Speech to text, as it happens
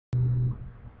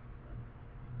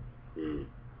Hmm.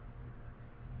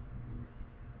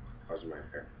 How's my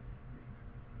hair?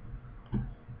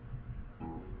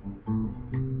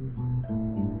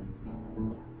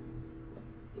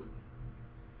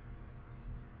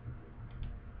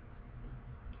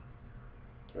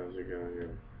 How's it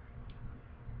going?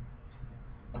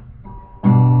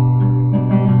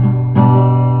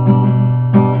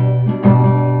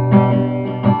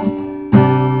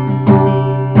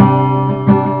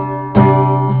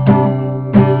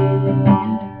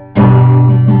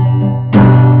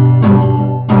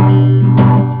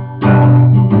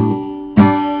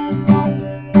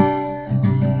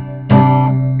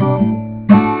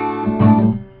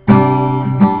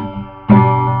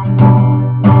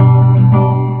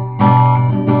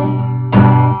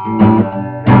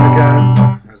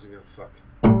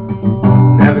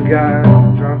 Never got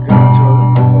drunk on the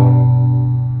toilet before.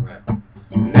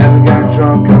 Never got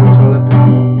drunk on the toilet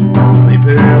before.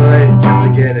 Sleeping in late just to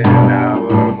get an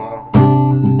hour more.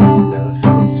 Never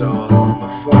felt so alone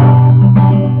before.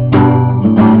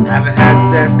 Haven't had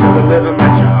sex cause I live in my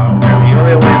job. And the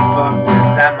only way fucked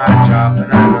is at my job.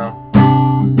 And I know,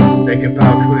 think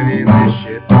about quitting this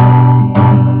shit.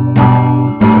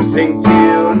 Sing to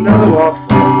you another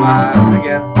waffle vibe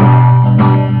again.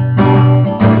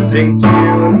 Sing to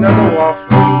you another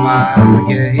waffle vibe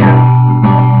again, yeah.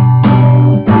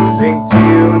 Sing to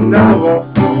you another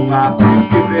waffle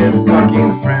vibe.